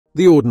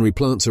The ordinary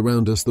plants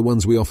around us, the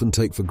ones we often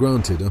take for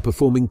granted, are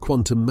performing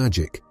quantum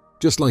magic,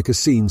 just like a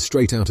scene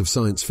straight out of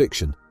science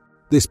fiction.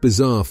 This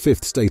bizarre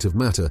fifth state of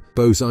matter,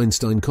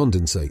 Bose-Einstein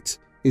condensates,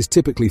 is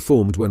typically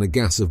formed when a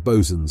gas of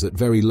bosons at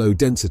very low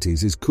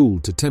densities is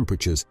cooled to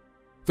temperatures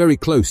very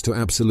close to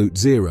absolute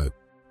zero.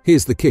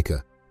 Here's the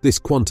kicker. This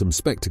quantum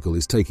spectacle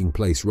is taking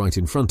place right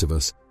in front of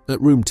us,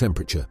 at room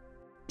temperature.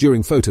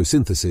 During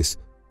photosynthesis,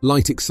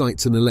 light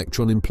excites an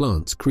electron in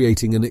plants,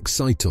 creating an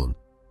exciton.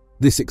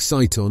 This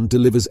exciton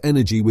delivers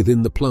energy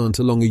within the plant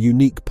along a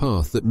unique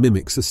path that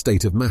mimics a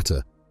state of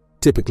matter,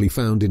 typically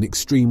found in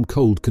extreme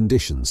cold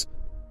conditions.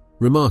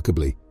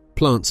 Remarkably,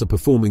 plants are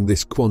performing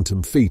this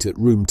quantum feat at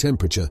room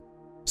temperature.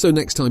 So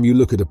next time you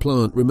look at a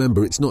plant,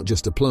 remember it's not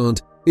just a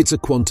plant, it's a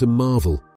quantum marvel.